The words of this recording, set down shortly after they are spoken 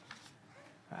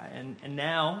And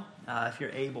now, if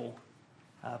you're able,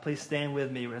 please stand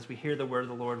with me as we hear the word of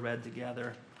the Lord read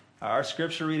together. Our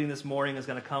scripture reading this morning is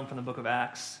going to come from the book of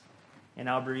Acts, and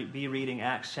I'll be reading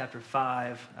Acts chapter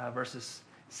 5, verses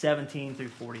 17 through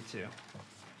 42.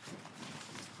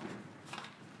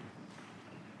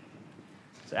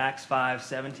 So Acts 5,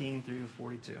 17 through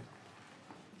 42.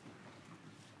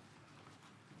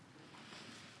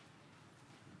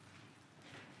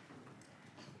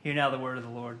 Hear now the word of the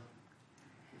Lord.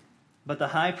 But the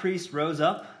high priest rose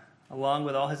up, along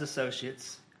with all his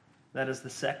associates, that is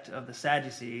the sect of the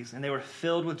Sadducees, and they were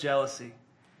filled with jealousy.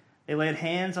 They laid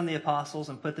hands on the apostles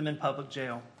and put them in public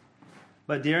jail.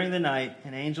 But during the night,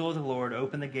 an angel of the Lord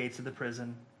opened the gates of the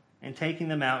prison, and taking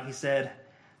them out, he said,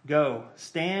 "Go,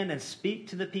 stand and speak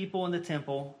to the people in the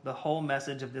temple the whole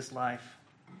message of this life."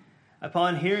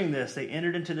 Upon hearing this, they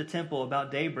entered into the temple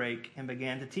about daybreak and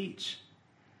began to teach.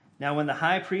 Now when the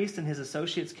high priest and his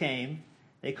associates came,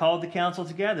 they called the council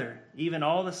together, even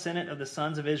all the senate of the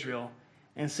sons of Israel,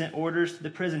 and sent orders to the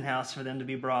prison house for them to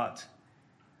be brought.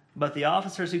 But the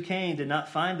officers who came did not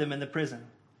find them in the prison.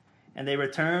 And they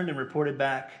returned and reported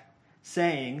back,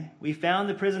 saying, "We found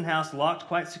the prison house locked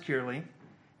quite securely,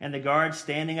 and the guards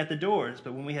standing at the doors,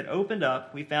 but when we had opened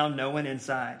up, we found no one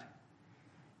inside."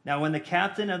 Now when the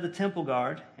captain of the temple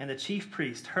guard and the chief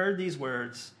priest heard these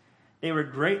words, they were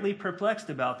greatly perplexed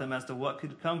about them as to what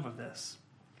could come of this.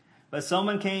 But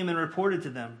someone came and reported to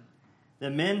them, "The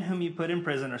men whom you put in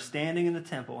prison are standing in the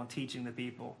temple and teaching the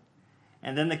people."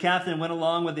 And then the captain went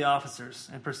along with the officers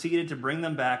and proceeded to bring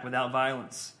them back without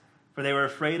violence, for they were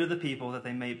afraid of the people that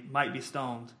they might be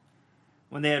stoned.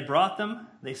 When they had brought them,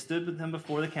 they stood with them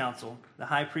before the council. The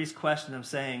high priest questioned them,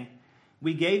 saying,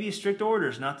 "We gave you strict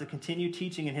orders not to continue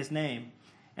teaching in his name,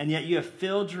 and yet you have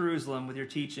filled Jerusalem with your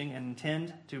teaching and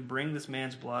intend to bring this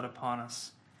man's blood upon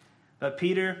us." But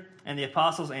Peter and the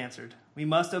apostles answered, "We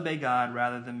must obey God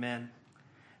rather than men.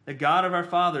 The God of our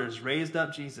fathers raised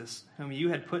up Jesus, whom you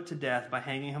had put to death by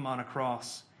hanging him on a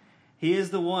cross. He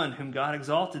is the one whom God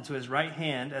exalted to his right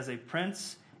hand as a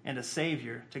prince and a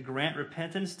savior, to grant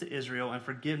repentance to Israel and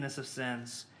forgiveness of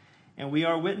sins. And we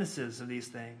are witnesses of these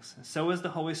things, and so is the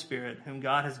Holy Spirit, whom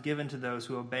God has given to those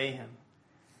who obey him."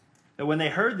 But when they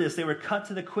heard this, they were cut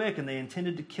to the quick, and they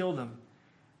intended to kill them.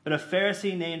 But a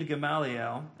Pharisee named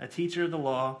Gamaliel, a teacher of the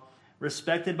law,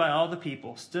 respected by all the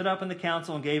people, stood up in the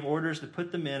council and gave orders to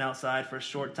put the men outside for a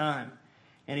short time.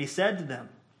 And he said to them,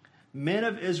 "Men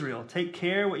of Israel, take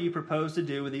care what you propose to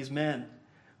do with these men.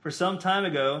 For some time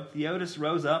ago, Theudas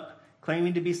rose up,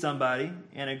 claiming to be somebody,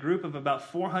 and a group of about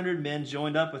 400 men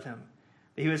joined up with him.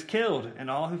 But he was killed, and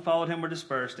all who followed him were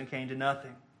dispersed and came to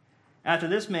nothing. After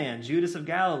this man, Judas of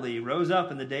Galilee, rose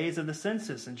up in the days of the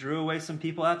census and drew away some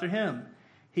people after him.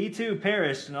 He too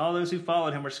perished, and all those who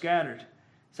followed him were scattered.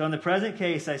 So in the present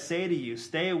case, I say to you,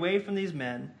 stay away from these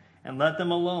men and let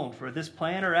them alone. For if this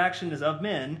plan or action is of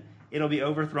men, it will be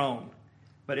overthrown.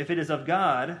 But if it is of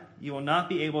God, you will not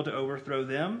be able to overthrow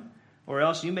them, or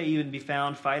else you may even be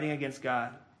found fighting against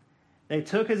God." They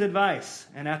took his advice,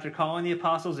 and after calling the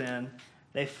apostles in,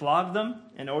 they flogged them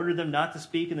and ordered them not to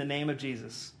speak in the name of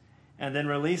Jesus, and then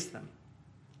released them.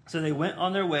 So they went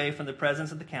on their way from the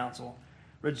presence of the council,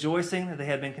 rejoicing that they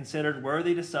had been considered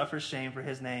worthy to suffer shame for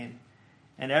his name.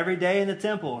 And every day in the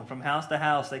temple and from house to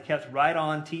house they kept right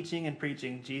on teaching and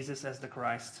preaching Jesus as the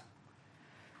Christ.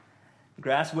 The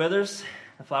grass withers,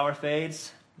 the flower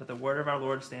fades, but the word of our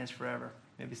Lord stands forever.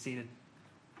 You may be seated.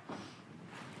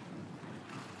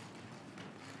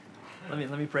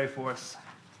 Let me pray for us.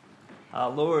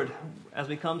 Lord, as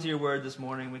we come to your word this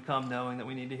morning, we come knowing that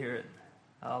we need to hear it.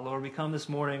 Lord, we come this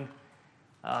morning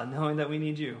knowing that we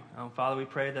need you. Father, we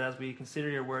pray that as we consider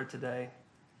your word today,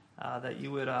 that you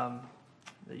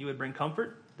would bring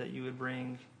comfort, that you would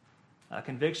bring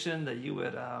conviction, that you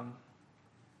would,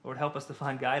 Lord, help us to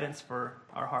find guidance for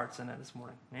our hearts in it this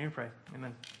morning. May we pray.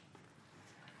 Amen.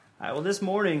 All right, well, this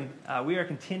morning we are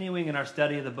continuing in our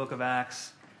study of the book of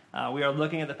Acts. We are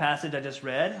looking at the passage I just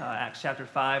read, Acts chapter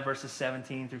 5, verses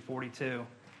 17 through 42.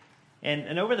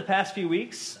 And over the past few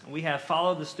weeks, we have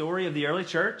followed the story of the early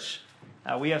church.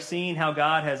 We have seen how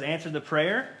God has answered the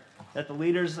prayer that the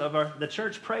leaders of the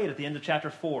church prayed at the end of chapter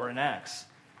 4 in Acts.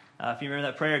 If you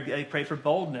remember that prayer, they prayed for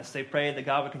boldness. They prayed that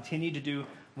God would continue to do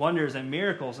wonders and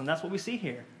miracles, and that's what we see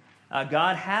here.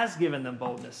 God has given them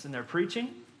boldness in their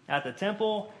preaching at the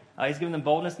temple. He's given them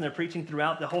boldness in their preaching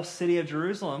throughout the whole city of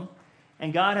Jerusalem.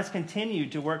 And God has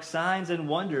continued to work signs and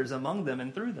wonders among them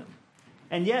and through them.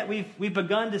 And yet we've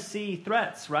begun to see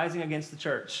threats rising against the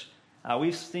church.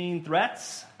 We've seen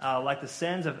threats like the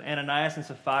sins of Ananias and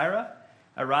Sapphira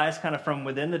arise kind of from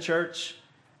within the church.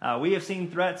 We have seen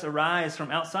threats arise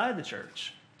from outside the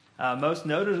church. Most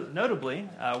notably,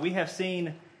 we have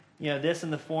seen this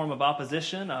in the form of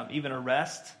opposition, even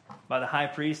arrest by the high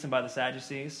priest and by the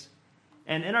Sadducees.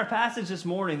 And in our passage this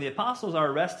morning, the apostles are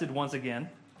arrested once again.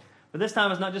 But this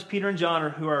time it's not just Peter and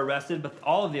John who are arrested, but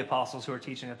all of the apostles who are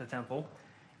teaching at the temple.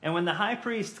 And when the high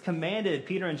priest commanded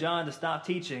Peter and John to stop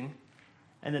teaching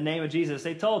in the name of Jesus,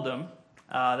 they told them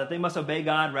that they must obey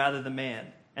God rather than man.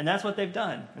 And that's what they've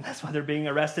done. And that's why they're being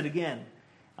arrested again.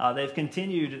 They've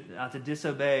continued to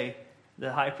disobey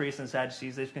the high priest and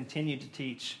Sadducees. They've continued to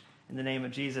teach in the name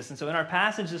of Jesus. And so in our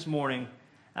passage this morning,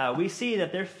 we see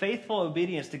that their faithful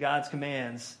obedience to God's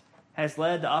commands has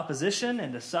led to opposition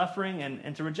and to suffering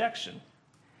and to rejection.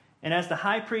 And as the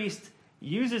high priest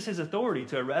uses his authority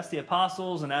to arrest the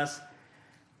apostles, and as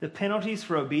the penalties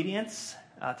for obedience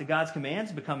to God's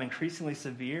commands become increasingly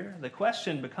severe, the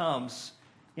question becomes,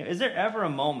 is there ever a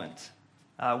moment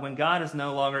when God is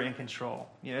no longer in control?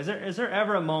 Is there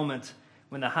ever a moment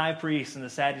when the high priest and the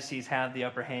Sadducees have the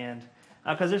upper hand?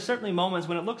 Because there's certainly moments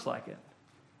when it looks like it.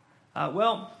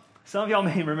 Well, some of y'all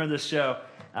may remember this show.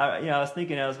 I was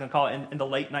thinking I was going to call it in the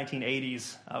late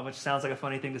 1980s, which sounds like a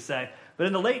funny thing to say. But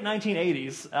in the late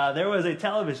 1980s, there was a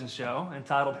television show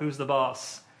entitled Who's the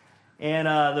Boss? And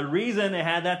the reason it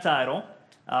had that title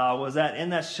was that in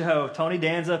that show, Tony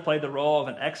Danza played the role of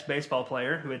an ex-baseball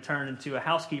player who had turned into a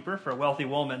housekeeper for a wealthy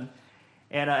woman.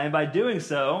 And by doing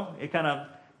so,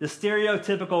 the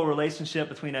stereotypical relationship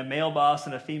between a male boss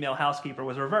and a female housekeeper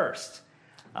was reversed.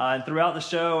 And throughout the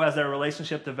show, as their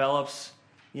relationship develops,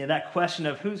 that question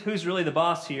of who's really the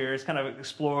boss here is kind of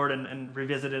explored and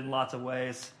revisited in lots of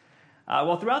ways.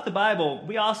 Well, throughout the Bible,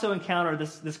 we also encounter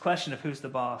this question of who's the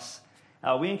boss.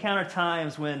 We encounter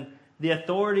times when the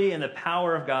authority and the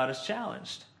power of God is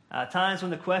challenged. Times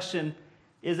when the question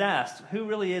is asked, who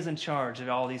really is in charge of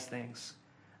all these things?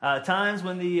 Times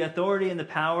when the authority and the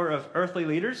power of earthly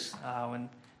leaders, when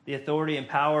the authority and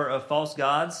power of false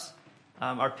gods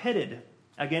are pitted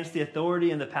against the authority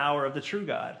and the power of the true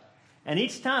God. And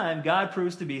each time, God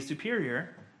proves to be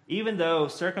superior, even though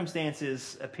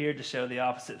circumstances appeared to show the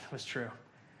opposite was true.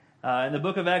 In the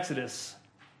book of Exodus,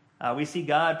 we see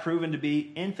God proven to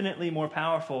be infinitely more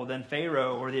powerful than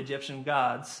Pharaoh or the Egyptian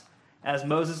gods, as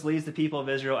Moses leads the people of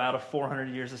Israel out of 400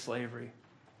 years of slavery.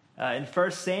 In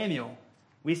 1 Samuel,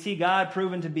 we see God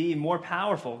proven to be more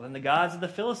powerful than the gods of the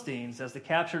Philistines, as the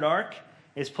captured ark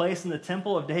is placed in the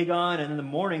temple of Dagon, and in the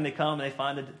morning they come and they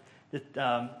find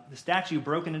the statue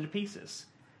broken into pieces.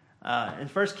 In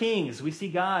 1 Kings, we see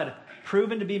God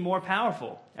proven to be more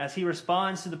powerful as he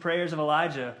responds to the prayers of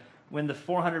Elijah when the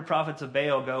 400 prophets of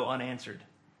Baal go unanswered.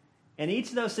 In each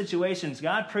of those situations,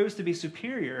 God proves to be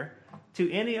superior to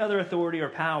any other authority or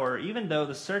power, even though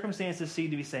the circumstances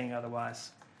seem to be saying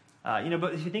otherwise. But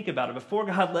if you think about it, before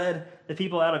God led the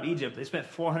people out of Egypt, they spent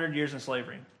 400 years in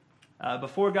slavery.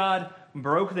 Before God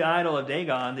broke the idol of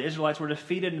Dagon, the Israelites were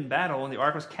defeated in battle and the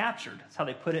ark was captured. That's how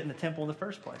they put it in the temple in the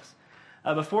first place.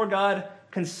 Before God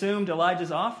consumed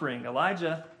Elijah's offering,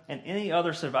 Elijah and any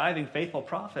other surviving faithful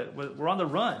prophet were on the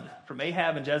run from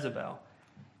Ahab and Jezebel.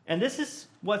 And this is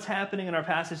what's happening in our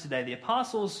passage today. The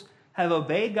apostles have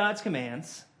obeyed God's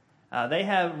commands. They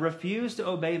have refused to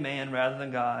obey man rather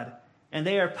than God. And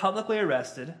they are publicly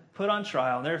arrested, put on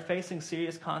trial, and they're facing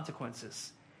serious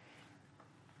consequences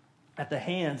at the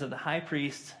hands of the high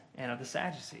priest and of the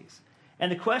Sadducees.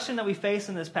 And the question that we face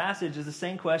in this passage is the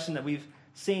same question that we've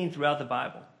seen throughout the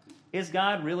Bible. Is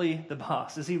God really the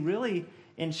boss? Is he really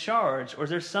in charge, or is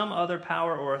there some other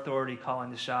power or authority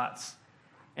calling the shots?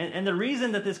 And the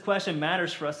reason that this question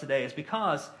matters for us today is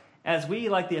because as we,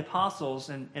 like the apostles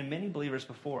and many believers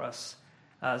before us,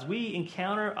 as we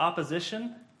encounter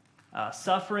opposition,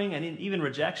 suffering, and even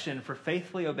rejection for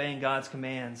faithfully obeying God's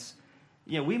commands,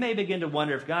 we may begin to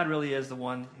wonder if God really is the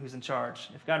one who's in charge,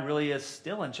 if God really is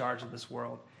still in charge of this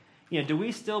world. Do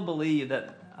we still believe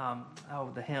that,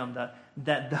 the hymn,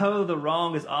 that though the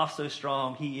wrong is oft so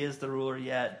strong, he is the ruler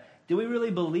yet? Do we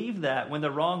really believe that when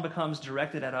the wrong becomes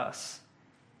directed at us?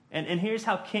 And here's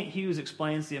how Kent Hughes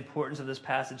explains the importance of this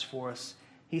passage for us.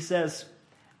 He says,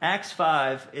 Acts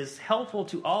 5 is helpful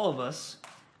to all of us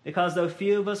because though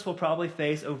few of us will probably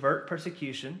face overt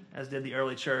persecution, as did the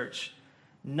early church,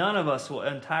 none of us will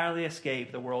entirely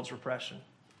escape the world's repression.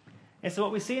 And so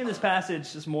what we see in this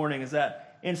passage this morning is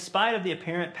that in spite of the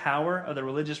apparent power of the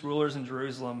religious rulers in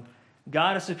Jerusalem,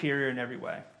 God is superior in every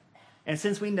way. And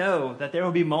since we know that there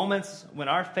will be moments when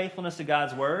our faithfulness to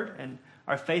God's word and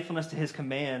our faithfulness to his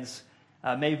commands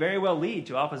may very well lead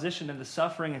to opposition and to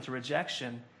suffering and to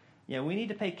rejection, we need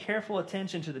to pay careful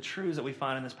attention to the truths that we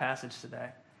find in this passage today.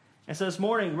 And so this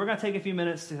morning, we're going to take a few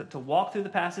minutes to walk through the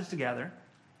passage together,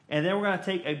 and then we're going to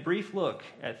take a brief look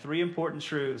at three important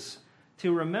truths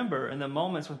to remember in the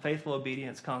moments when faithful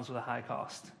obedience comes with a high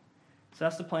cost. So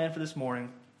that's the plan for this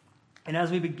morning. And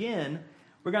as we begin,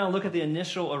 we're going to look at the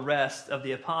initial arrest of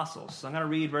the apostles. So I'm going to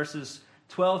read verses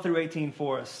 12 through 18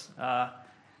 for us.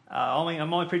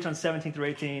 I'm only preaching on 17 through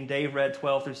 18. Dave read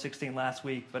 12 through 16 last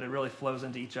week, but it really flows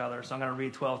into each other. So I'm going to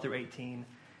read 12 through 18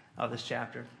 of this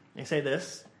chapter. They say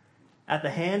this: At the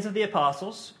hands of the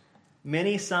apostles,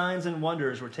 many signs and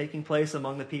wonders were taking place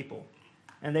among the people,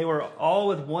 and they were all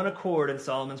with one accord in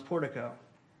Solomon's portico.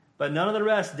 But none of the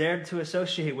rest dared to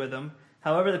associate with them.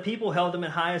 However, the people held them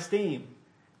in high esteem.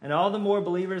 And all the more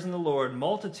believers in the Lord,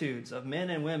 multitudes of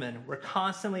men and women, were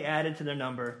constantly added to their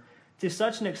number, to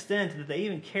such an extent that they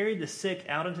even carried the sick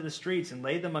out into the streets and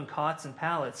laid them on cots and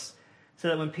pallets, so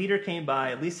that when Peter came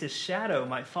by, at least his shadow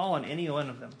might fall on any one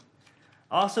of them.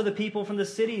 Also the people from the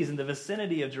cities in the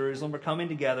vicinity of Jerusalem were coming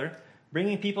together,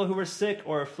 bringing people who were sick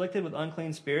or afflicted with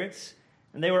unclean spirits,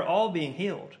 and they were all being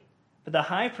healed. But the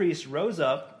high priest rose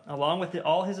up, along with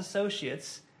all his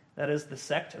associates, that is, the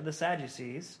sect of the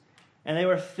Sadducees, and they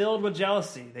were filled with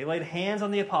jealousy. They laid hands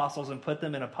on the apostles and put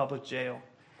them in a public jail.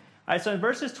 All right, so in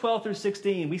verses 12 through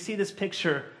 16, we see this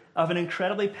picture of an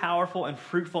incredibly powerful and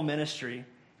fruitful ministry.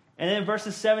 And then in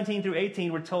verses 17 through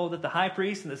 18, we're told that the high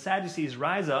priest and the Sadducees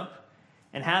rise up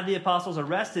and have the apostles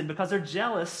arrested because they're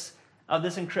jealous of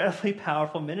this incredibly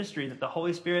powerful ministry that the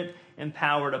Holy Spirit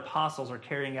empowered apostles are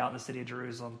carrying out in the city of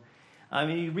Jerusalem. I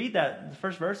mean, you read that, the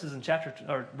first verses in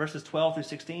verses 12 through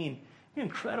 16,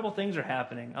 incredible things are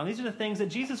happening. These are the things that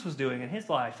Jesus was doing in his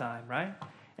lifetime, right?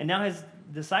 And now his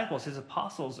disciples, his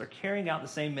apostles, are carrying out the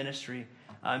same ministry,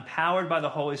 empowered by the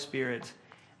Holy Spirit.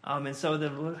 And so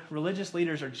the religious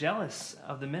leaders are jealous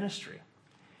of the ministry.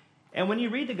 And when you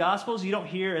read the Gospels, you don't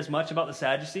hear as much about the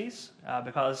Sadducees,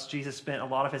 because Jesus spent a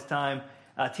lot of his time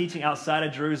teaching outside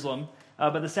of Jerusalem.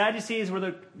 But the Sadducees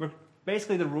were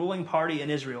basically the ruling party in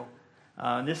Israel.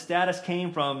 This status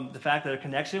came from the fact of their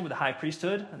connection with the high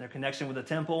priesthood and their connection with the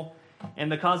temple,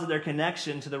 and because of their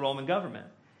connection to the Roman government.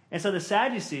 And so the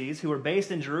Sadducees, who were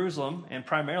based in Jerusalem and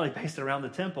primarily based around the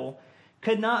temple,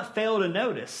 could not fail to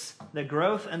notice the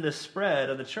growth and the spread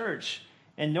of the church,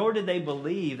 and nor did they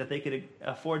believe that they could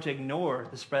afford to ignore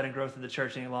the spread and growth of the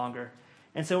church any longer.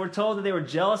 And so we're told that they were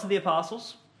jealous of the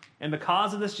apostles, and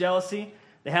because of this jealousy,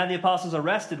 they had the apostles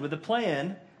arrested with a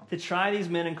plan to try these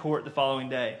men in court the following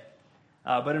day.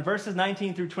 But in verses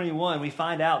 19 through 21, we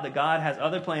find out that God has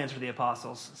other plans for the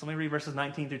apostles. So let me read verses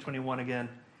 19 through 21 again.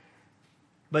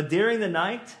 But during the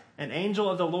night, an angel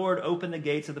of the Lord opened the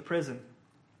gates of the prison.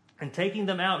 And taking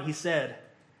them out, he said,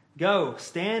 "Go,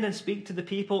 stand and speak to the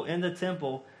people in the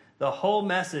temple the whole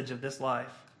message of this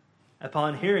life."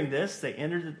 Upon hearing this, they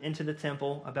entered into the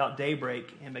temple about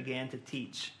daybreak and began to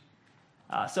teach.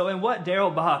 So in what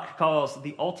Darrell Bach calls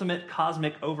the ultimate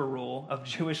cosmic overrule of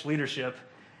Jewish leadership,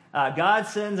 God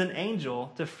sends an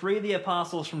angel to free the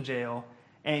apostles from jail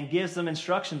and gives them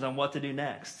instructions on what to do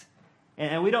next.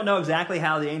 And we don't know exactly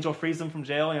how the angel frees them from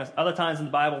jail. Other times in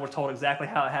the Bible, we're told exactly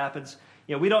how it happens.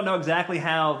 We don't know exactly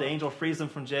how the angel frees them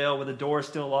from jail with the door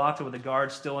still locked or with the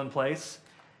guards still in place.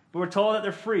 But we're told that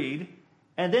they're freed.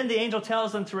 And then the angel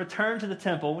tells them to return to the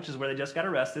temple, which is where they just got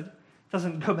arrested. Tells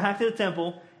them to go back to the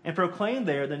temple and proclaim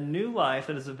there the new life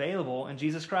that is available in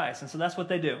Jesus Christ. And so that's what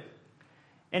they do.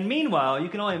 And meanwhile, you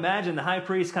can only imagine the high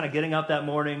priest kind of getting up that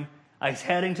morning. He's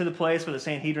heading to the place where the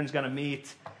Sanhedrin's going to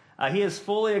meet. He is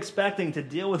fully expecting to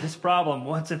deal with this problem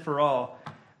once and for all.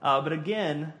 But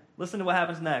again, listen to what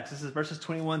happens next. This is verses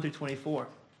 21 through 24.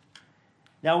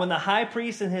 Now when the high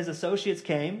priest and his associates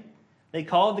came, they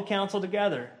called the council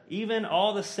together, even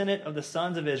all the senate of the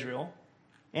sons of Israel,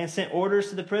 and sent orders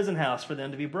to the prison house for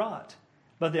them to be brought.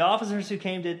 But the officers who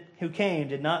came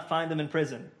did not find them in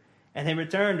prison. And they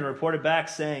returned and reported back,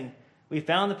 saying, "We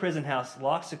found the prison house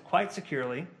locked quite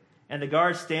securely, and the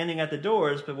guards standing at the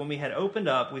doors, but when we had opened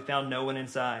up, we found no one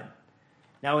inside."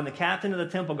 Now when the captain of the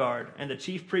temple guard and the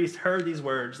chief priest heard these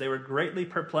words, they were greatly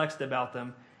perplexed about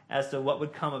them as to what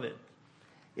would come of it.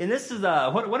 And this is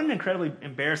what an incredibly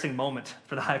embarrassing moment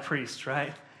for the high priest,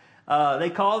 right? They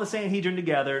call the Sanhedrin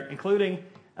together, including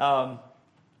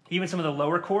even some of the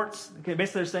lower courts. Okay,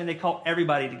 basically, they're saying they call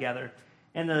everybody together.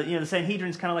 And the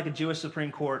Sanhedrin's kind of like a Jewish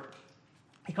Supreme Court.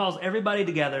 He calls everybody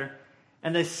together,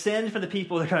 and they send for the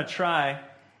people they're going to try.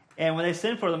 And when they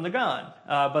send for them, they're gone.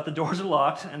 But the doors are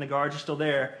locked, and the guards are still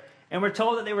there. And we're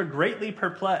told that they were greatly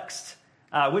perplexed,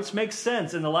 which makes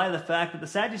sense in the light of the fact that the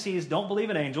Sadducees don't believe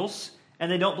in angels,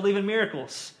 and they don't believe in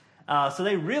miracles. So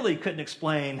they really couldn't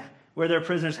explain where their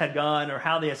prisoners had gone or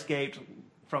how they escaped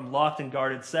from locked and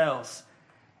guarded cells.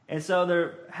 And so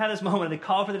they had this moment, and they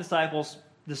call for the disciples.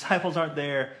 The disciples aren't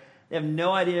there. They have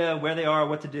no idea where they are or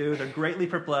what to do. They're greatly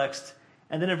perplexed.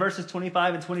 And then in verses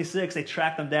 25 and 26, they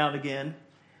track them down again.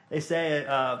 They say,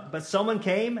 but someone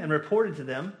came and reported to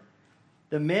them,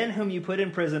 the men whom you put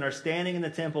in prison are standing in the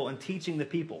temple and teaching the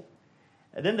people.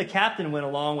 And then the captain went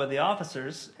along with the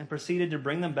officers and proceeded to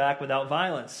bring them back without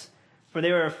violence, for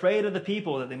they were afraid of the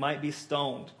people that they might be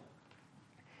stoned.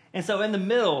 And so in the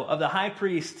middle of the high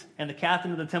priest and the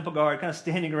captain of the temple guard kind of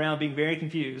standing around being very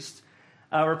confused,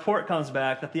 a report comes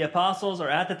back that the apostles are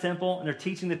at the temple and they're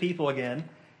teaching the people again.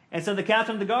 And so the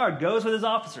captain of the guard goes with his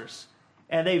officers,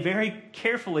 and they very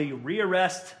carefully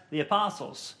rearrest the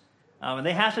apostles. And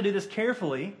they have to do this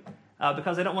carefully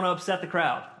because they don't want to upset the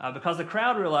crowd, because the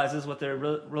crowd realizes what their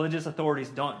religious authorities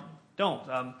don't.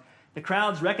 The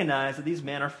crowds recognize that these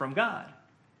men are from God.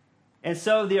 And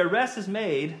so the arrest is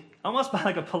made almost by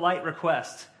like a polite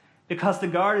request because the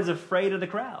guard is afraid of the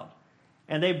crowd.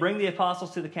 And they bring the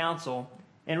apostles to the council,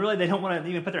 and really they don't want to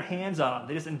even put their hands on them.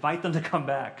 They just invite them to come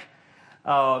back.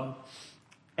 And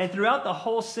throughout the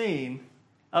whole scene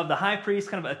of the high priest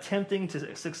kind of attempting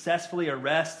to successfully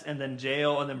arrest and then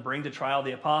jail and then bring to trial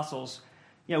the apostles,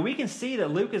 we can see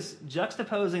that Luke is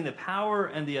juxtaposing the power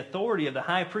and the authority of the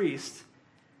high priest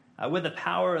with the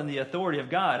power and the authority of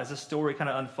God as the story kind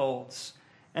of unfolds.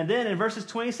 And then in verses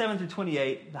 27 through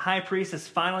 28, the high priest has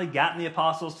finally gotten the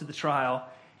apostles to the trial,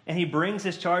 and he brings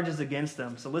his charges against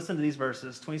them. So listen to these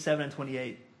verses, 27 and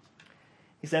 28.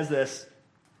 He says this,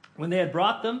 when they had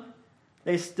brought them,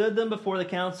 they stood them before the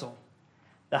council.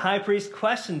 The high priest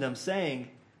questioned them, saying,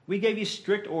 we gave you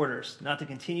strict orders not to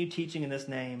continue teaching in this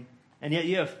name, and yet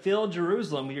you have filled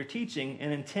Jerusalem with your teaching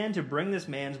and intend to bring this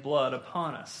man's blood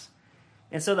upon us.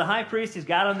 And so the high priest, he's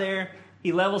got him there.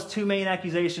 He levels two main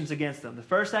accusations against them. The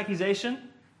first accusation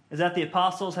is that the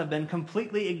apostles have been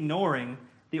completely ignoring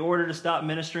the order to stop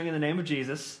ministering in the name of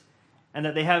Jesus, and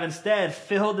that they have instead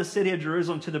filled the city of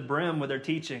Jerusalem to the brim with their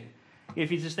teaching.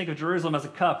 If you just think of Jerusalem as a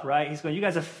cup, right? He's going, you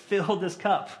guys have filled this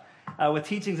cup with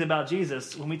teachings about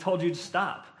Jesus when we told you to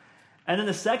stop. And then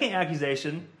the second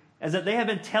accusation is that they have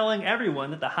been telling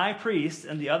everyone that the high priest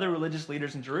and the other religious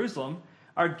leaders in Jerusalem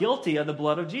are guilty of the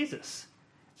blood of Jesus.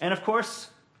 And of course,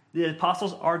 the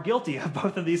apostles are guilty of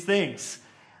both of these things.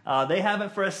 They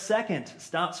haven't for a second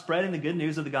stopped spreading the good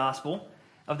news of the gospel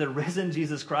of the risen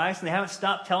Jesus Christ, and they haven't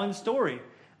stopped telling the story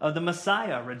of the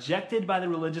Messiah, rejected by the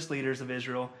religious leaders of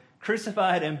Israel,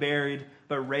 crucified and buried,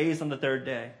 but raised on the third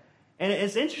day. And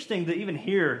it's interesting to even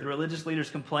hear the religious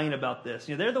leaders complain about this.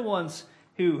 They're the ones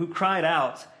who cried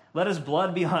out, let his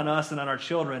blood be on us and on our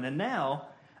children. And now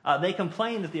they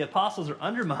complain that the apostles are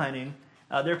undermining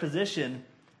their position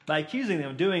by accusing them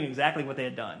of doing exactly what they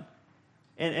had done.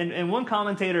 And one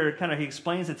commentator he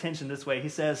explains the tension this way. He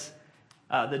says,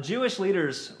 the Jewish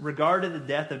leaders regarded the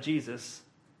death of Jesus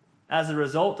as a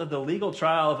result of the legal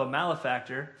trial of a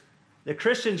malefactor. The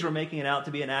Christians were making it out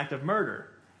to be an act of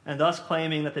murder, and thus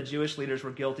claiming that the Jewish leaders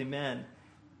were guilty men.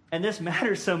 And this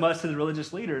matters so much to the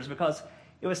religious leaders because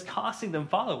it was costing them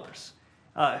followers.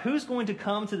 Who's going to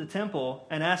come to the temple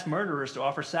and ask murderers to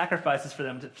offer sacrifices for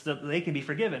them so that they can be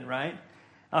forgiven, right?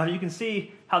 You can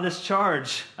see how this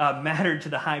charge mattered to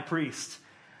the high priest.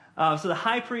 So the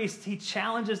high priest, he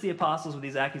challenges the apostles with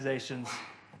these accusations.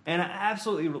 And I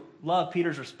absolutely love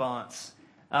Peter's response.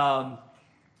 As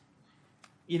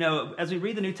we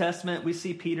read the New Testament, we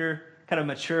see Peter kind of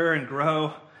mature and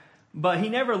grow. But he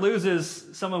never loses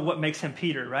some of what makes him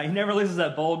Peter, right? He never loses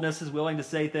that boldness, his willing to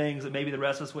say things that maybe the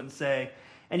rest of us wouldn't say.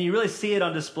 And you really see it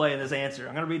on display in this answer.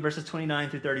 I'm going to read verses 29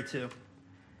 through 32.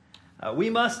 We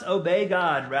must obey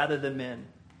God rather than men.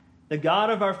 The God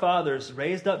of our fathers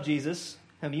raised up Jesus,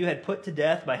 whom you had put to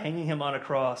death by hanging him on a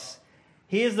cross.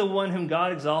 He is the one whom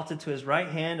God exalted to his right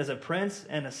hand as a prince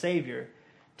and a savior,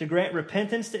 to grant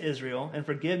repentance to Israel and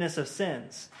forgiveness of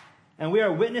sins. And we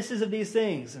are witnesses of these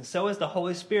things, and so is the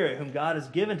Holy Spirit, whom God has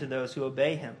given to those who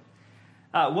obey him.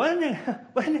 What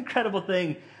an incredible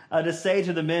thing to say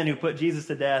to the men who put Jesus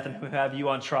to death and who have you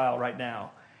on trial right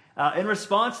now. In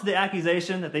response to the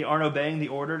accusation that they aren't obeying the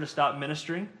order to stop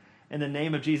ministering in the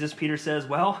name of Jesus, Peter says,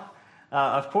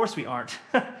 of course we aren't.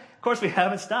 Of course we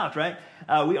haven't stopped, right?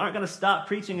 We aren't going to stop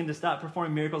preaching and to stop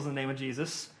performing miracles in the name of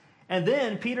Jesus. And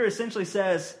then Peter essentially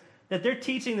says that they're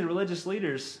teaching the religious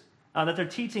leaders, that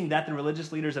the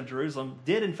religious leaders of Jerusalem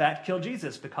did in fact kill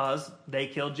Jesus because they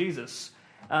killed Jesus.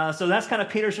 So that's kind of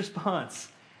Peter's response.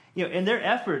 In their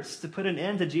efforts to put an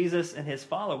end to Jesus and his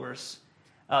followers,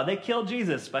 they killed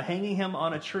Jesus by hanging him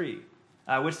on a tree,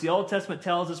 which the Old Testament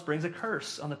tells us brings a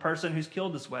curse on the person who's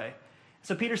killed this way.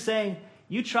 So Peter's saying,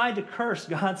 you tried to curse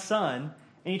God's Son,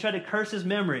 and you tried to curse his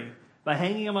memory by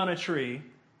hanging him on a tree,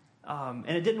 and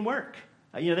it didn't work.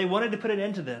 They wanted to put an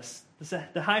end to this.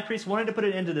 The high priest wanted to put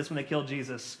an end to this when they killed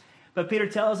Jesus, But Peter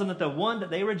tells them that the one that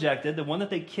they rejected, the one that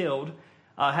they killed,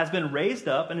 has been raised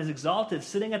up and is exalted,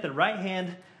 sitting at the right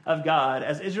hand of God.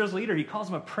 As Israel's leader, he calls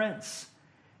him a prince,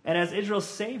 and as Israel's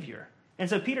savior. And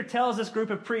so Peter tells this group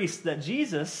of priests that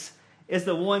Jesus is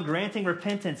the one granting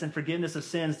repentance and forgiveness of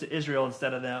sins to Israel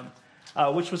instead of them,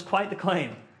 which was quite the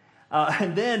claim.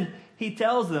 And then he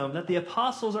tells them that the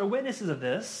apostles are witnesses of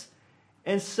this,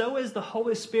 and so is the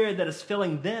Holy Spirit that is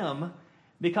filling them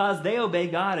because they obey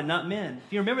God and not men.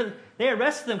 If you remember, they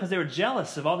arrested them because they were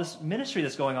jealous of all this ministry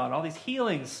that's going on, all these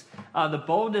healings, the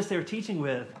boldness they were teaching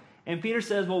with. And Peter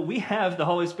says, well, we have the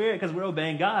Holy Spirit because we're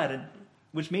obeying God,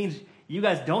 which means you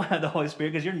guys don't have the Holy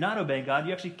Spirit because you're not obeying God.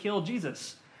 You actually killed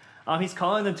Jesus. He's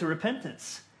calling them to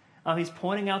repentance. He's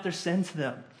pointing out their sin to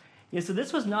them. So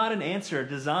this was not an answer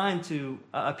designed to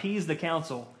appease the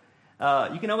council.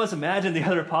 You can almost imagine the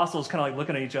other apostles kind of like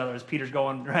looking at each other as Peter's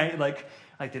going, right? Like,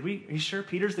 are you sure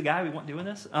Peter's the guy we want doing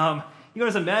this? You can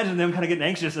almost imagine them kind of getting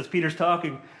anxious as Peter's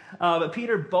talking. But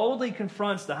Peter boldly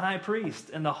confronts the high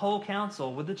priest and the whole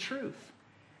council with the truth.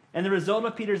 And the result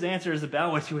of Peter's answer is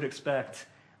about what you would expect.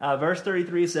 Verse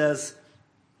 33 says,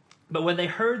 "But when they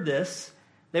heard this,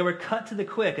 they were cut to the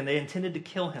quick, and they intended to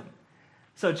kill him."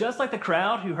 So just like the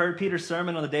crowd who heard Peter's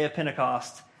sermon on the day of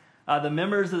Pentecost, the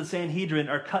members of the Sanhedrin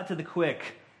are cut to the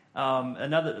quick.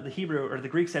 The Hebrew or the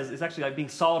Greek says it's actually like being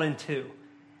sawed in two.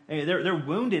 They're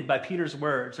wounded by Peter's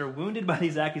words. They're wounded by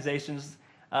these accusations.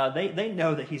 They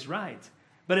know that he's right.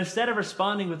 But instead of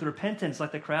responding with repentance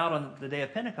like the crowd on the day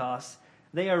of Pentecost,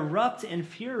 they erupt in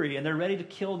fury and they're ready to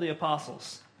kill the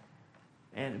apostles.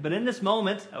 But in this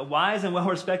moment, a wise and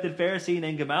well-respected Pharisee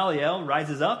named Gamaliel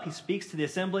rises up. He speaks to the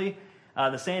assembly.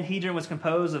 The Sanhedrin was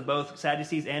composed of both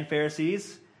Sadducees and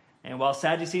Pharisees. And while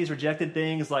Sadducees rejected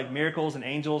things like miracles and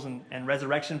angels and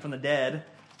resurrection from the dead,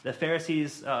 the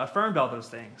Pharisees affirmed all those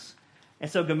things. And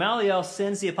so Gamaliel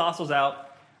sends the apostles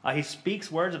out. He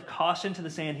speaks words of caution to the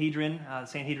Sanhedrin. The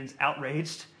Sanhedrin's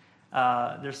outraged.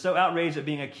 They're so outraged at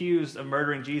being accused of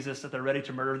murdering Jesus that they're ready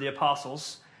to murder the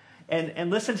apostles.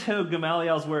 And listen to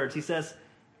Gamaliel's words. He says,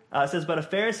 "But a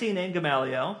Pharisee named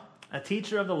Gamaliel, a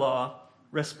teacher of the law,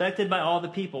 respected by all the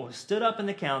people, who stood up in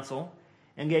the council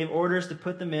and gave orders to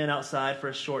put the men outside for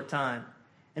a short time.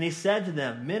 And he said to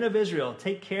them, 'Men of Israel,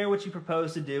 take care what you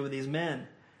propose to do with these men.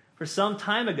 For some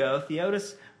time ago,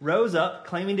 Theudas rose up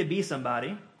claiming to be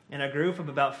somebody, and a group of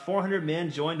about 400 men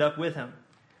joined up with him.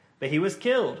 But he was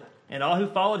killed, and all who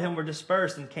followed him were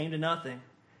dispersed and came to nothing.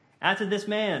 After this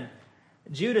man,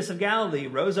 Judas of Galilee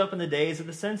rose up in the days of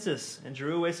the census and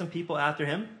drew away some people after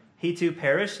him. He too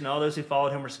perished, and all those who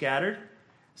followed him were scattered.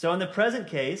 So in the present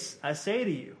case, I say to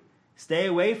you, stay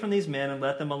away from these men and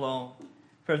let them alone.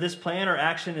 For if this plan or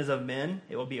action is of men,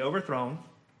 it will be overthrown.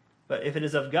 But if it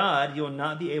is of God, you will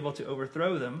not be able to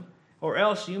overthrow them, or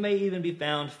else you may even be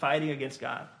found fighting against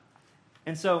God.'"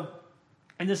 And so,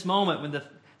 in this moment, when the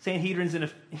Sanhedrin's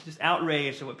just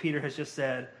outraged at what Peter has just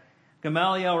said,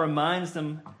 Gamaliel reminds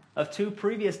them of two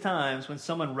previous times when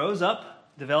someone rose up,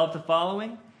 developed a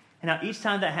following, and how each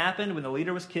time that happened, when the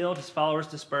leader was killed, his followers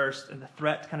dispersed, and the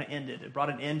threat kind of ended. It brought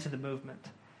an end to the movement.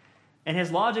 And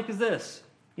his logic is this.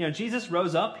 Jesus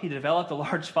rose up, he developed a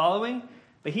large following,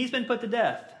 but he's been put to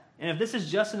death. And if this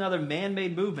is just another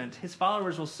man-made movement, his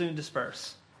followers will soon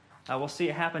disperse. We'll see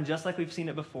it happen just like we've seen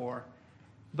it before.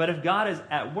 But if God is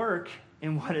at work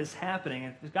in what is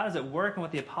happening, if God is at work in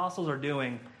what the apostles are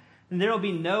doing, then there will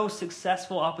be no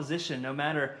successful opposition, no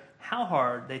matter how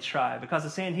hard they try, because the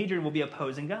Sanhedrin will be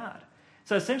opposing God.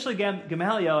 So essentially,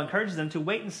 Gamaliel encourages them to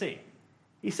wait and see.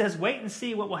 He says, wait and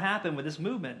see what will happen with this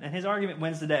movement, and his argument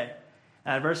wins the day.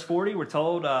 In verse 40, we're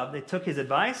told they took his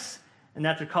advice, and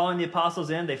after calling the apostles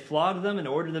in, they flogged them and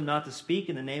ordered them not to speak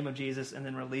in the name of Jesus, and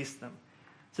then released them.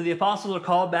 So the apostles are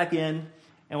called back in,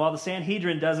 and while the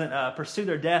Sanhedrin doesn't pursue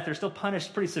their death, they're still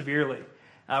punished pretty severely.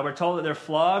 We're told that they're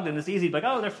flogged, and it's easy to be like,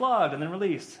 oh, they're flogged, and then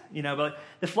released. But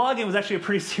the flogging was actually a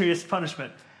pretty serious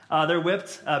punishment. They're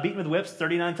whipped, beaten with whips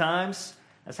 39 times.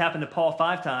 That's happened to Paul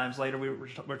 5 times later,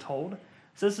 we're told.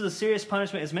 So this is a serious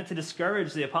punishment. It's meant to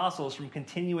discourage the apostles from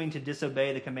continuing to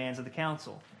disobey the commands of the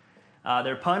council.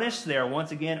 They're punished. They are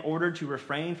once again ordered to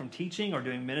refrain from teaching or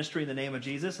doing ministry in the name of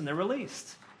Jesus, and they're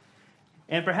released.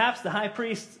 And perhaps the high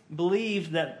priest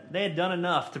believed that they had done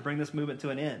enough to bring this movement to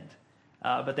an end.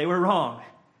 But they were wrong.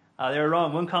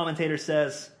 One commentator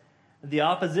says, "The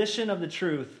opposition of the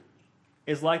truth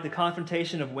is like the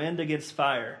confrontation of wind against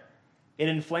fire. It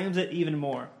inflames it even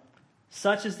more.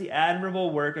 Such is the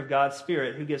admirable work of God's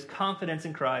Spirit, who gives confidence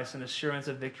in Christ and assurance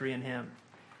of victory in him."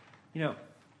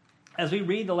 As we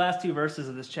read the last 2 verses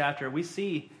of this chapter, we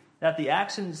see that the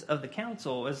actions of the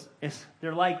council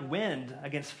they're like wind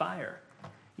against fire.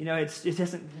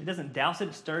 It doesn't douse it,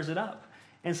 it stirs it up.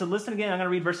 And so listen again, I'm going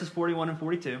to read verses 41 and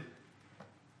 42.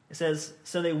 It says,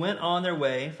 "So they went on their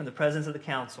way from the presence of the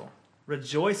council,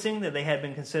 rejoicing that they had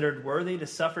been considered worthy to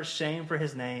suffer shame for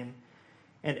his name.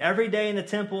 And every day in the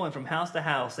temple and from house to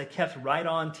house, they kept right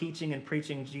on teaching and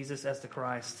preaching Jesus as the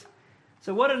Christ."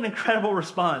 So what an incredible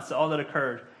response to all that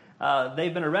occurred.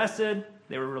 They've been arrested.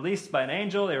 They were released by an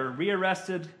angel. They were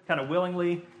rearrested kind of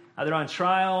willingly. They're on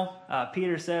trial.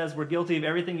 Peter says, "We're guilty of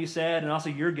everything you said, and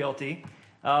also you're guilty."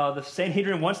 The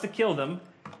Sanhedrin wants to kill them.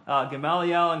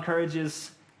 Gamaliel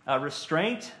encourages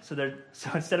restraint. So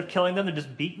instead of killing them, they're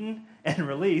just beaten and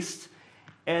released.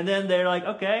 And then they're like,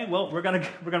 okay, well, we're gonna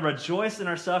rejoice in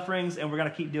our sufferings, and we're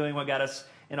gonna keep doing what got us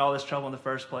in all this trouble in the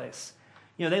first place.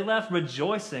 They left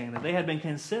rejoicing that they had been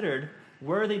considered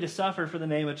worthy to suffer for the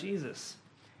name of Jesus.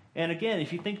 And again,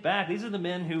 if you think back, these are the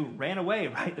men who ran away,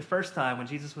 right, the first time when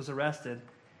Jesus was arrested.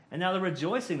 And now they're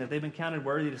rejoicing that they've been counted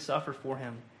worthy to suffer for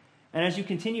him. And as you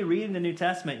continue reading the New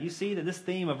Testament, you see that this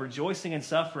theme of rejoicing and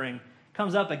suffering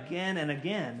comes up again and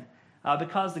again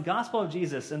because the gospel of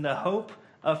Jesus and the hope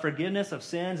of forgiveness of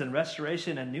sins and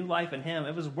restoration and new life in him,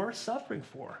 it was worth suffering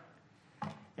for.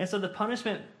 And so the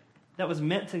punishment that was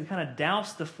meant to kind of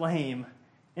douse the flame,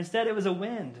 instead it was a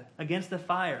wind against the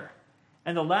fire.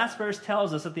 And the last verse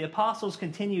tells us that the apostles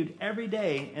continued every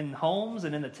day in homes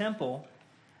and in the temple,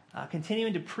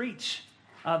 continuing to preach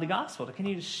the gospel, to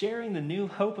continue sharing the new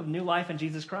hope of new life in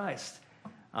Jesus Christ,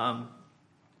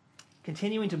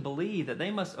 continuing to believe that they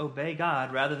must obey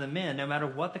God rather than men, no matter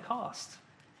what the cost.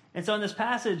 And so in this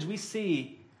passage, we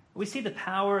see the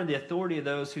power and the authority of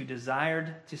those who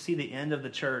desired to see the end of the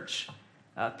church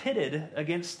pitted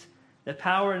against the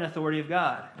power and authority of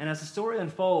God. And as the story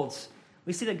unfolds,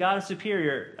 we see that God is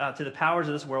superior to the powers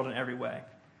of this world in every way.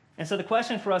 And so the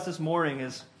question for us this morning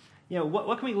is,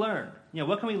 what can we learn?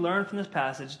 What can we learn from this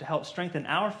passage to help strengthen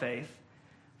our faith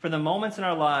for the moments in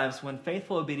our lives when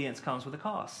faithful obedience comes with a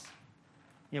cost?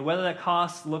 Whether that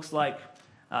cost looks like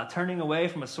turning away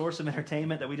from a source of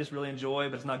entertainment that we just really enjoy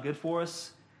but it's not good for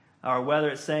us, or whether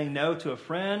it's saying no to a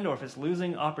friend, or if it's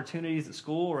losing opportunities at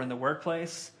school or in the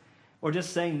workplace, or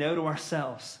just saying no to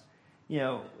ourselves.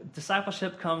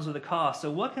 Discipleship comes with a cost. So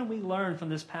what can we learn from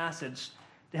this passage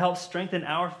to help strengthen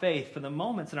our faith for the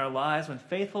moments in our lives when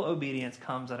faithful obedience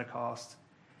comes at a cost?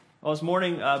 Well, this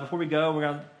morning, before we go, we're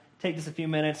going to take just a few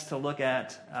minutes to look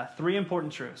at three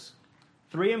important truths.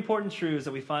 Three important truths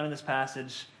that we find in this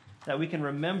passage that we can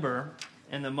remember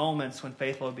in the moments when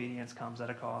faithful obedience comes at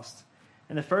a cost.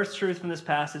 And the first truth from this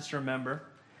passage to remember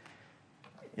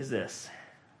is this: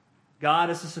 God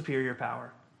is the superior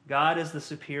power. God is the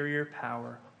superior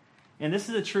power. And this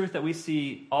is a truth that we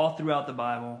see all throughout the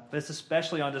Bible, but it's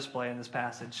especially on display in this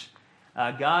passage.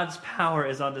 God's power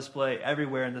is on display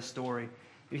everywhere in the story.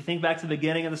 If you think back to the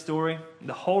beginning of the story,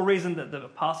 the whole reason that the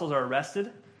apostles are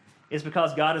arrested is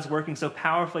because God is working so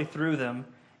powerfully through them,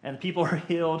 and people are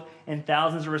healed, and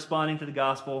thousands are responding to the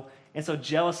gospel. And so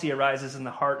jealousy arises in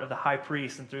the heart of the high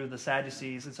priest and through the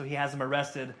Sadducees, and so he has them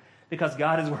arrested because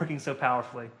God is working so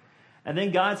powerfully. And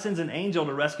then God sends an angel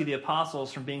to rescue the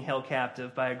apostles from being held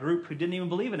captive by a group who didn't even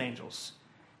believe in angels.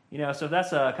 So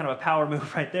that's a kind of a power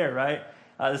move right there, right?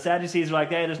 The Sadducees are like,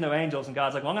 hey, there's no angels. And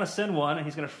God's like, well, I'm going to send one, and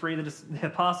he's going to free the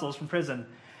apostles from prison.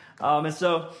 And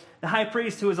so the high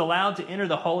priest who is allowed to enter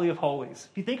the Holy of Holies.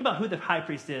 If you think about who the high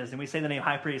priest is, and we say the name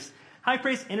high priest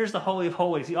enters the Holy of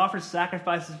Holies. He offers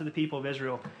sacrifices for the people of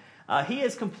Israel. He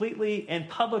is completely and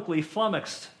publicly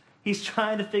flummoxed. He's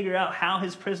trying to figure out how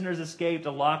his prisoners escaped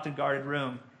a locked and guarded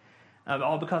room,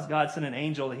 all because God sent an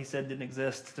angel that he said didn't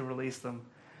exist to release them.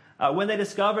 When they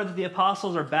discover that the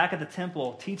apostles are back at the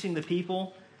temple teaching the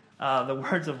people the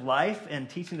words of life and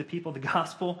teaching the people the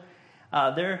gospel,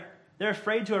 they're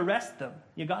afraid to arrest them.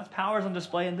 God's power is on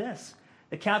display in this.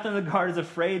 The captain of the guard is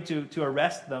afraid to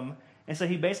arrest them, and so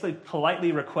he basically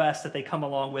politely requests that they come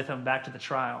along with him back to the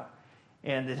trial,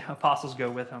 and the apostles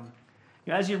go with him.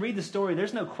 As you read the story,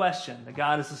 there's no question that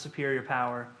God is the superior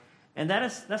power, and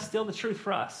that's still the truth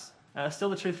for us. Still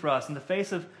the truth for us. In the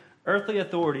face of earthly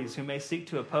authorities who may seek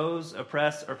to oppose,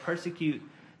 oppress, or persecute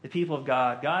the people of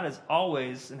God, God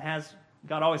always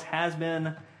has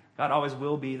been, God always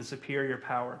will be the superior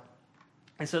power.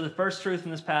 And so the first truth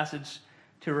in this passage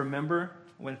to remember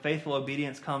when faithful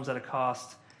obedience comes at a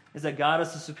cost is that God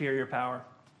is the superior power.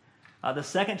 The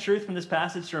second truth from this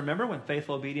passage to remember when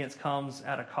faithful obedience comes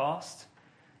at a cost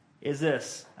is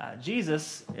this: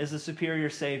 Jesus is the superior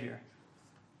Savior.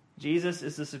 Jesus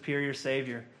is the superior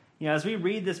Savior. As we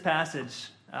read this passage,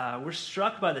 we're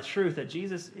struck by the truth that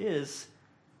Jesus is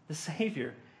the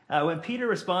Savior. When Peter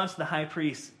responds to the high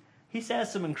priest, he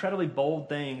says some incredibly bold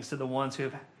things to the ones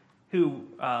who who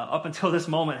up until this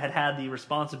moment had the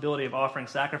responsibility of offering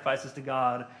sacrifices to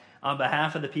God on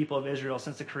behalf of the people of Israel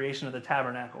since the creation of the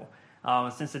tabernacle,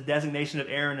 since the designation of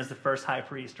Aaron as the first high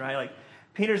priest, right? Like,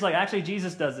 Peter's like, actually,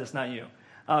 Jesus does this, not you.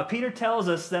 Peter tells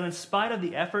us that in spite of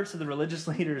the efforts of the religious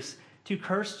leaders to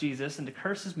curse Jesus and to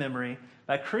curse his memory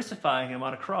by crucifying him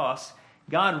on a cross,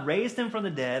 God raised him from the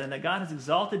dead, and that God has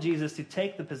exalted Jesus to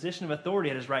take the position of authority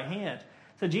at his right hand.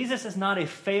 So Jesus is not a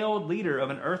failed leader of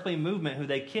an earthly movement who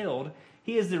they killed.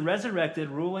 He is the resurrected,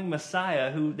 ruling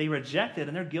Messiah who they rejected,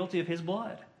 and they're guilty of his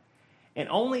blood. And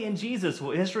only in Jesus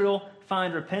will Israel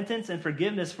find repentance and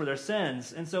forgiveness for their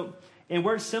sins. And so, in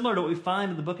words similar to what we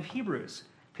find in the book of Hebrews,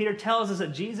 Peter tells us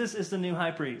that Jesus is the new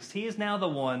high priest. He is now the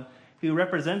one who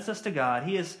represents us to God.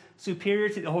 He is superior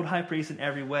to the old high priest in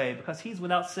every way because he's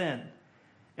without sin.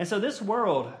 And so this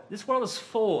world is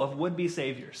full of would-be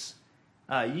saviors.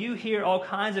 You hear all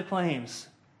kinds of claims,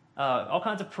 all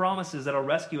kinds of promises that will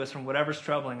rescue us from whatever's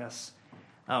troubling us.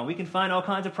 We can find all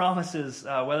kinds of promises,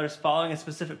 whether it's following a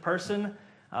specific person,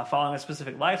 following a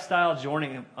specific lifestyle,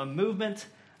 joining a movement.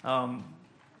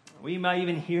 We might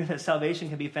even hear that salvation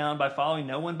can be found by following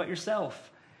no one but yourself.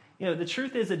 The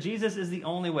truth is that Jesus is the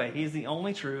only way. He is the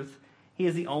only truth. He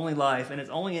is the only life, and it's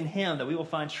only in him that we will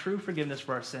find true forgiveness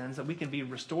for our sins, that we can be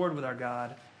restored with our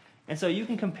God. And so you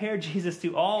can compare Jesus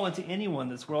to all and to anyone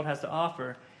this world has to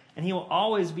offer, and he will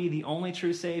always be the only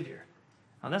true Savior.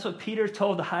 That's what Peter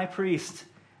told the high priest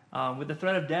with the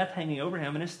threat of death hanging over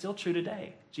him, and it's still true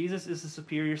today. Jesus is the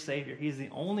superior Savior. He is the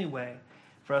only way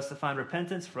for us to find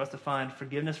repentance, for us to find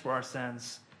forgiveness for our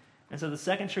sins. And so the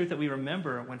second truth that we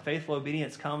remember when faithful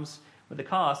obedience comes with the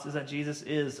cost is that Jesus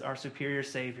is our superior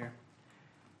Savior.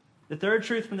 The third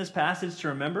truth from this passage to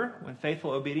remember when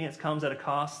faithful obedience comes at a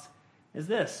cost is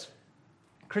this: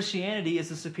 Christianity is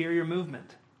the superior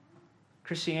movement.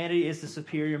 Christianity is the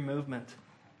superior movement.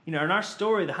 In our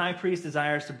story, the high priest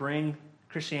desires to bring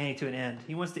Christianity to an end.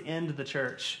 He wants to end the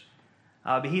church.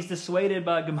 But he's dissuaded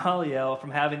by Gamaliel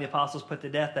from having the apostles put to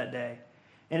death that day.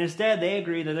 And instead, they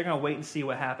agree that they're going to wait and see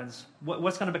what happens.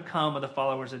 What's going to become of the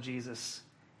followers of Jesus?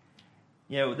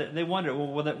 They wonder,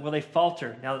 well, will they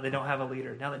falter now that they don't have a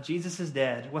leader? Now that Jesus is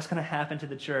dead, what's going to happen to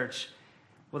the church?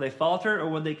 Will they falter, or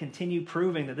will they continue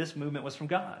proving that this movement was from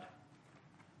God?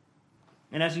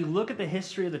 And as you look at the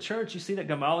history of the church, you see that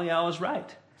Gamaliel is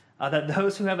right. That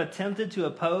those who have attempted to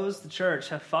oppose the church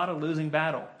have fought a losing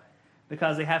battle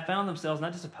because they have found themselves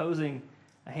not just opposing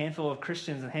a handful of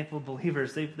Christians and a handful of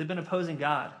believers, they've been opposing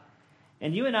God.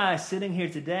 And you and I sitting here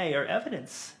today are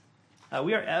evidence.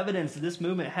 We are evidence that this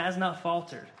movement has not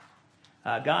faltered.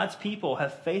 God's people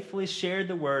have faithfully shared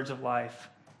the words of life.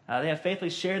 They have faithfully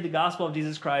shared the gospel of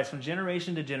Jesus Christ from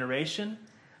generation to generation,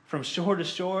 from shore to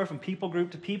shore, from people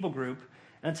group to people group.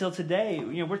 Until today,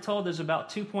 we're told there's about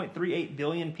 2.38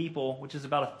 billion people, which is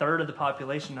about a third of the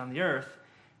population on the earth,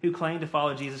 who claim to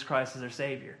follow Jesus Christ as their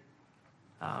Savior.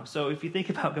 So if you think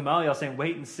about Gamaliel saying,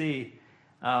 wait and see,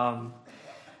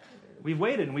 we've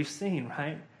waited and we've seen,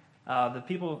 right?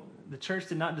 The church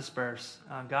did not disperse.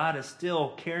 God is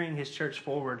still carrying his church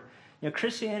forward.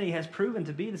 Christianity has proven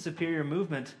to be the superior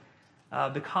movement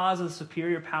because of the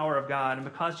superior power of God and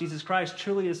because Jesus Christ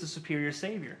truly is the superior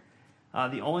Savior,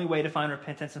 the only way to find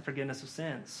repentance and forgiveness of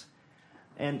sins.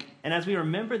 And as we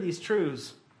remember these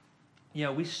truths,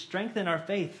 we strengthen our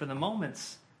faith for the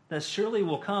moments that surely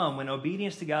will come when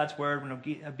obedience to God's word, when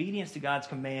obedience to God's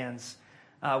commands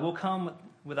will come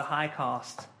with a high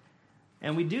cost.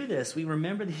 And we do this, we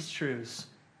remember these truths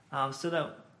so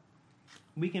that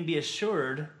we can be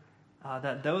assured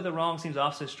that though the wrong seems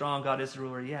awfully strong, God is the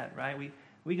ruler yet, right?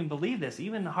 We can believe this,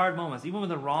 even in the hard moments, even when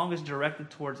the wrong is directed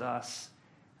towards us.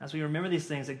 As we remember these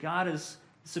things, that God is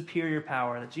the superior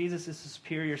power, that Jesus is the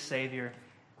superior Savior,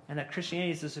 and that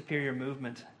Christianity is the superior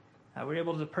movement. We're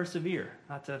able to persevere,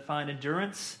 to find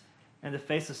endurance in the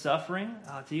face of suffering,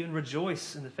 to even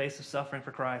rejoice in the face of suffering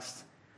for Christ.